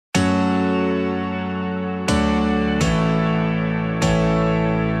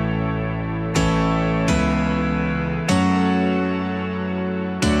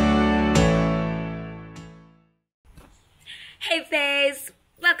Hey Faaaaves,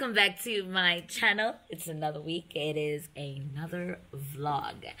 welcome back to my channel. It's another week. It is another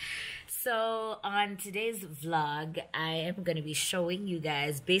vlog. So on today's vlog, I am going to be showing you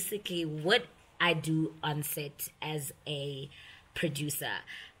guys basically what I do on set as a producer.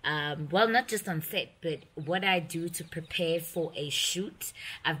 Well, not just on set, but what I do to prepare for a shoot.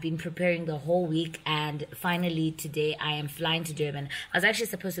 I've been preparing the whole week, and finally today I am flying to Durban. I was actually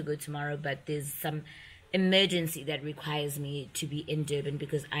supposed to go tomorrow, but there's some emergency that requires me to be in Durban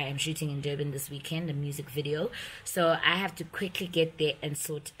because I am shooting in Durban this weekend, a music video. So I have to quickly get there and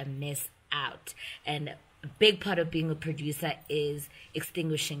sort a mess out. And a big part of being a producer is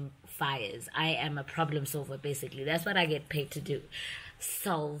extinguishing fires. I am a problem solver, basically. That's what I get paid to do,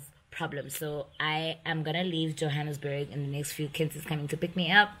 solve problems. So I am gonna leave Johannesburg in the next few. Kids is coming to pick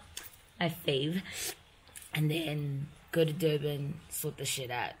me up, my fave, and then go to Durban, sort the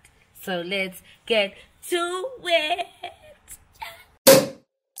shit out. So let's get to it.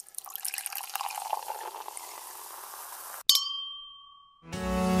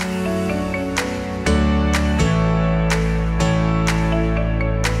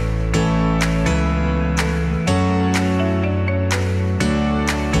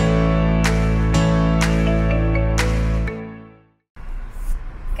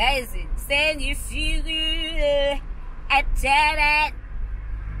 Guys, send your sugar at that.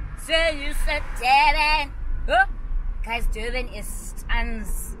 So you said that. Oh, guys, Durban is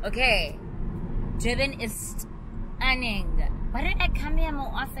stuns. Okay, Durban is stunning. Why don't I come here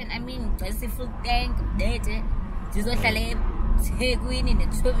more often? I mean, beautiful thing. I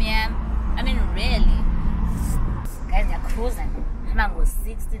mean, really. Guys, you're cruising. I'm going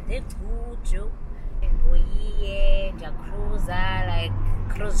 16 days to cruiser, like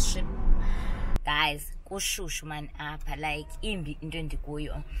cruise ship. Guys, kushushu man apha, like imbi into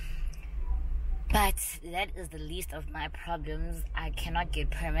ndikuyo. But that is the least of my problems. I cannot get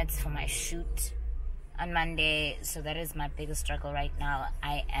permits for my shoot on Monday, so that is my biggest struggle right now.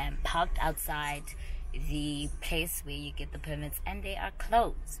 I am parked outside the place where you get the permits, and they are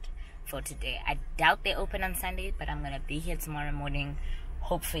closed for today. I doubt they open on Sunday, but I'm gonna be here tomorrow morning.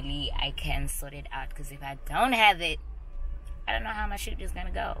 Hopefully I can sort it out, because if I don't have it, I don't know how my shoot is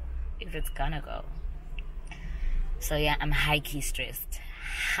gonna go, if it's gonna go. So yeah, I'm high-key stressed.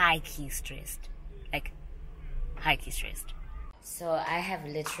 High-key stressed. Like, high-key stressed. So I have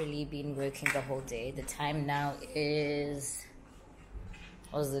literally been working the whole day. The time now is...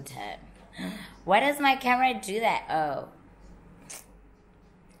 What's the time? Why does my camera do that? Oh.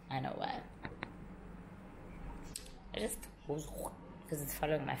 I know why. I just... Because it's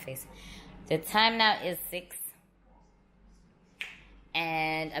following my face. The time now is 6.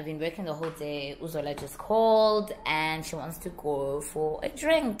 And I've been working the whole day. Uzola just called and she wants to go for a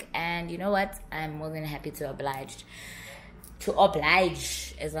drink. And you know what? I'm more than happy to oblige. As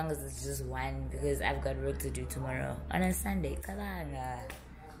long as it's just one, because I've got work to do tomorrow on a Sunday.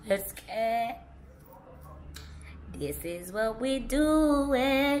 Let's get. This is what we do.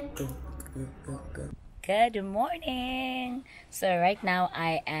 Good morning. So right now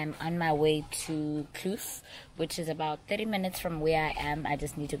I am on my way to Kloof, which is about 30 minutes from where I am. I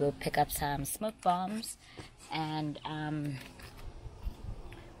just need to go pick up some smoke bombs and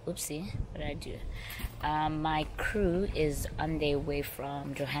oopsie, what did I do? My crew is on their way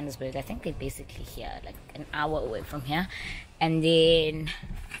from Johannesburg. I think they're basically here, like an hour away from here. And then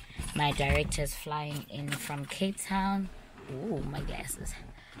my director is flying in from Cape Town. Ooh, my glasses.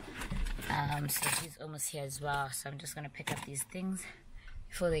 So she's almost here as well, so I'm just gonna pick up these things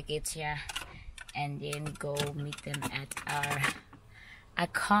before they get here and then go meet them at our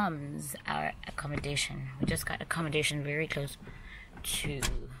comms, our accommodation. We just got accommodation very close to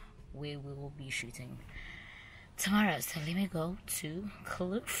where we will be shooting tomorrow. So let me go to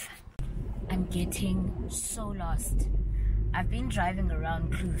Kloof. I'm getting so lost. I've been driving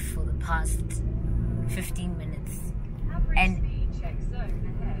around Kloof for the past 15 minutes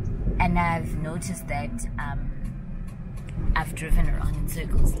and I've noticed that I've driven around in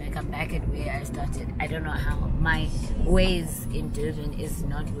circles. Like, I'm back at where I started. I don't know how. My Waze in Durban is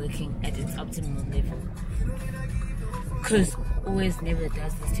not working at its optimal level. Cause always never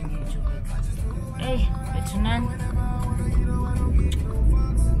does this to me. Hey,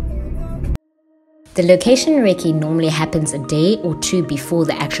 The location recce normally happens a day or two before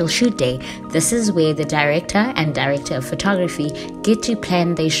the actual shoot day. This is where the director and director of photography get to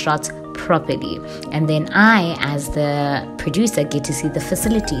plan their shots properly. And then I, as the producer, get to see the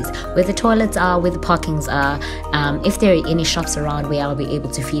facilities, where the toilets are, where the parkings are, if there are any shops around where I'll be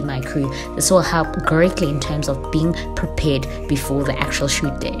able to feed my crew. This will help greatly in terms of being prepared before the actual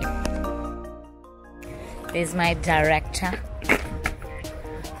shoot day. There's my director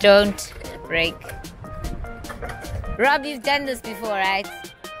Don't break. Rob, you've done this before, right?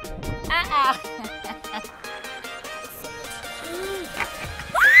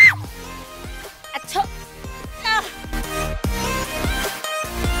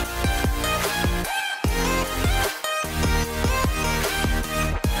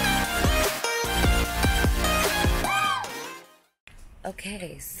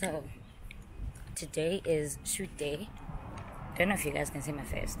 Okay, so today is shoot day. Don't know if you guys can see my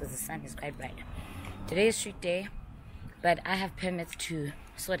face because the sun is quite bright. Today is shoot day, but I have permits to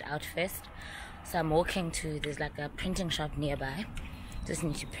sort out first. So I'm walking to, there's like a printing shop nearby. Just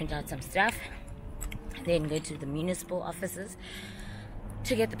need to print out some stuff. Then go to the municipal offices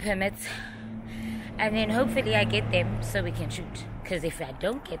to get the permits. And then hopefully I get them so we can shoot. Because if I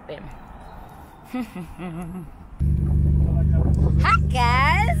don't get them... Hi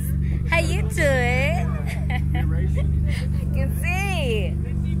guys! How you doing? I can see!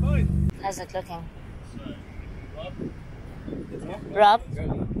 How's it looking? Rob?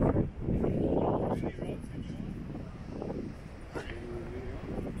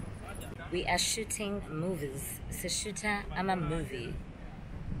 We are shooting movies. It's a shooter, I'm a movie.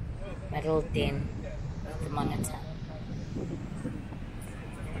 My little den with the monitor.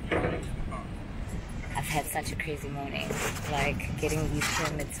 I've had such a crazy morning. Like, getting these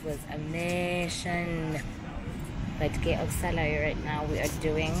permits was a mission. But get Oksala right now, we are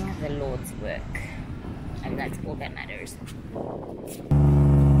doing the Lord's work. And that's all that matters.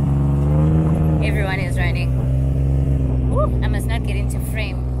 Everyone is running. Ooh, I must not get into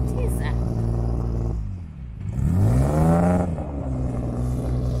frame. Jeez.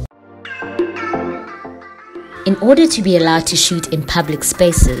 In order to be allowed to shoot in public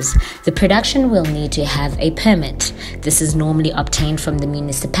spaces, the production will need to have a permit. This is normally obtained from the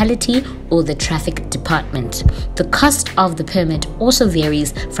municipality or the traffic department. The cost of the permit also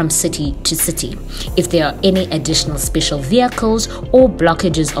varies from city to city. If there are any additional special vehicles or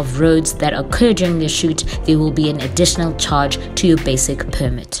blockages of roads that occur during the shoot, there will be an additional charge to your basic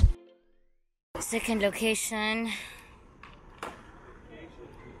permit. Second location.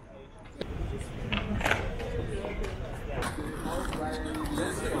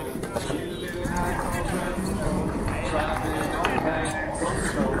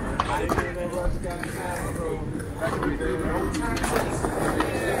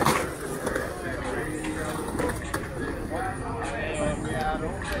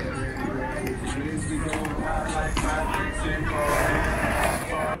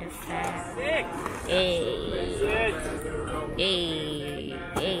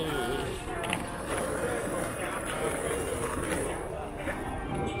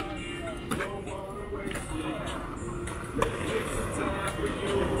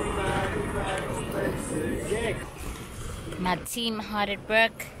 My team hard at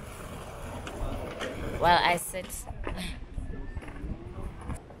work while I sit.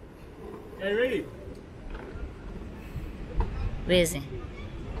 Hey, ready? Where is he?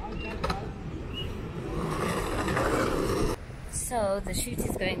 So the shoot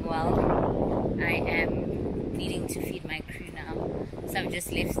is going well. I am needing to feed my crew now, so I've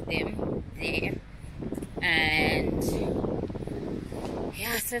just left them there. And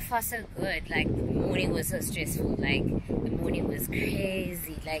yeah, so far so good. Like, the morning was so stressful. Like, the morning was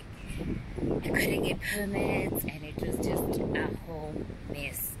crazy. Like, I couldn't get permits and it was just a whole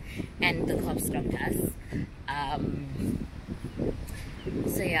mess. And the cops stopped us.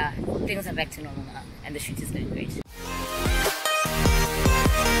 So yeah, things are back to normal now and the shoot is going great.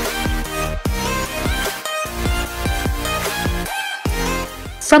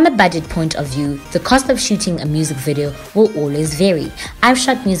 From a budget point of view, the cost of shooting a music video will always vary. I've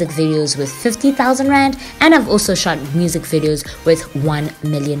shot music videos with 50,000 Rand and I've also shot music videos with 1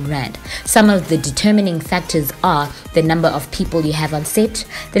 million Rand. Some of the determining factors are the number of people you have on set,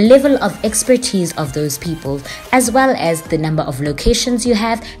 the level of expertise of those people, as well as the number of locations you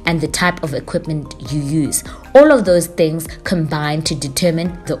have and the type of equipment you use. All of those things combine to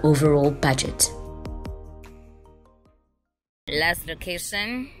determine the overall budget. Last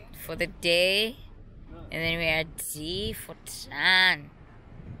location for the day, and then we are D for Chan.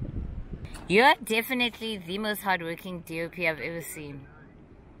 You are definitely the most hardworking DOP I've ever seen.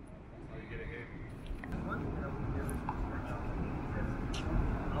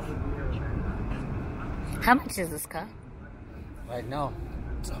 How much is this car? Right now,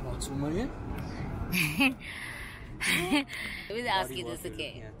 it's about 2 million. Let me ask you this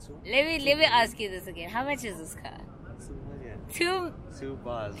again. Let me ask you this again. How much is this car? 2 million. Two. 2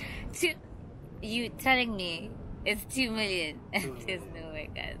 bars. Two. You telling me it's 2 million? There's no way,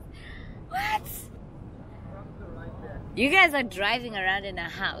 guys. What? You guys are driving around in a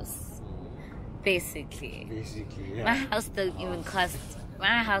house, basically. Basically, yeah. My house don't even cost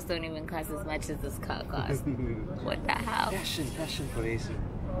as much as this car costs. What the hell? Passion for racing.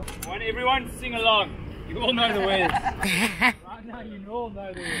 I want everyone to sing along. You all know the words. Right now, you all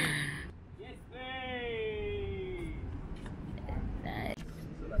know the words. Yes, hey!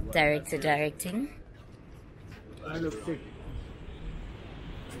 Director directing. I look sick.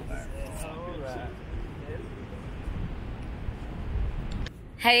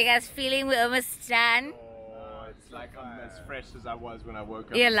 How you guys feeling? We're almost done. Oh, it's like I'm as fresh as I was when I woke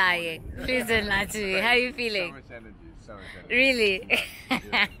up. You're lying. Please don't lie to me. How are you feeling? So much energy, so much energy. Really?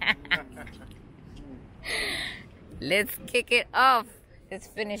 Let's kick it off. Let's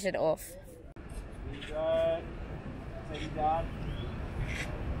finish it off. Good. Take it down.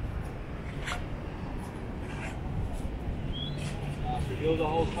 Reveal the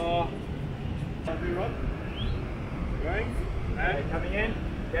whole car. Everyone. Going. Okay, coming in.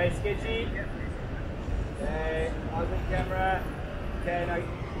 Okay, Sketchy. Okay, eyes on camera. Okay, now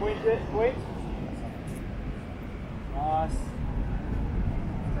point it. Point. Nice.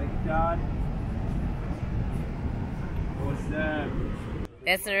 Take it down. Awesome.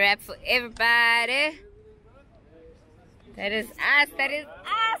 That's a wrap for everybody. That is us. That is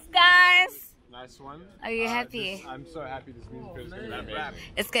us, guys. Nice one. Are you happy? I'm so happy this music is going to be amazing.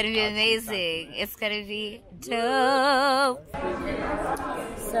 It's gonna be amazing. It's gonna be dope.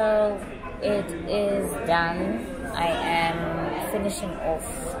 So it is done. I am finishing off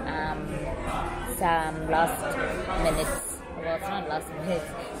some last minutes. Well, it's not last minutes.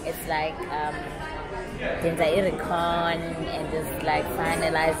 It's like and just like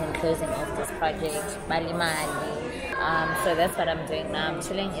finalizing, closing off this project. Mali. So that's what I'm doing now. I'm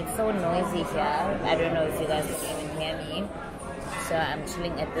chilling. It's so noisy here. I don't know if you guys can even hear me. So I'm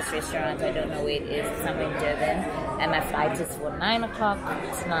chilling at this restaurant. I don't know where it is. It's somewhere in Durban. And my flight is for 9 o'clock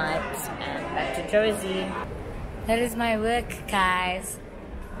tonight and back to Jersey. That is my work, guys.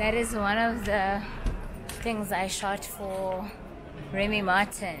 That is one of the things I shot for Remy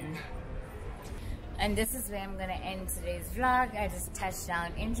Martin. And this is where I'm gonna end today's vlog. I just touched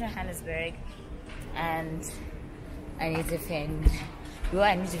down in Johannesburg and I need to find,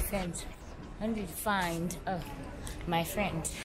 I need to find my friend.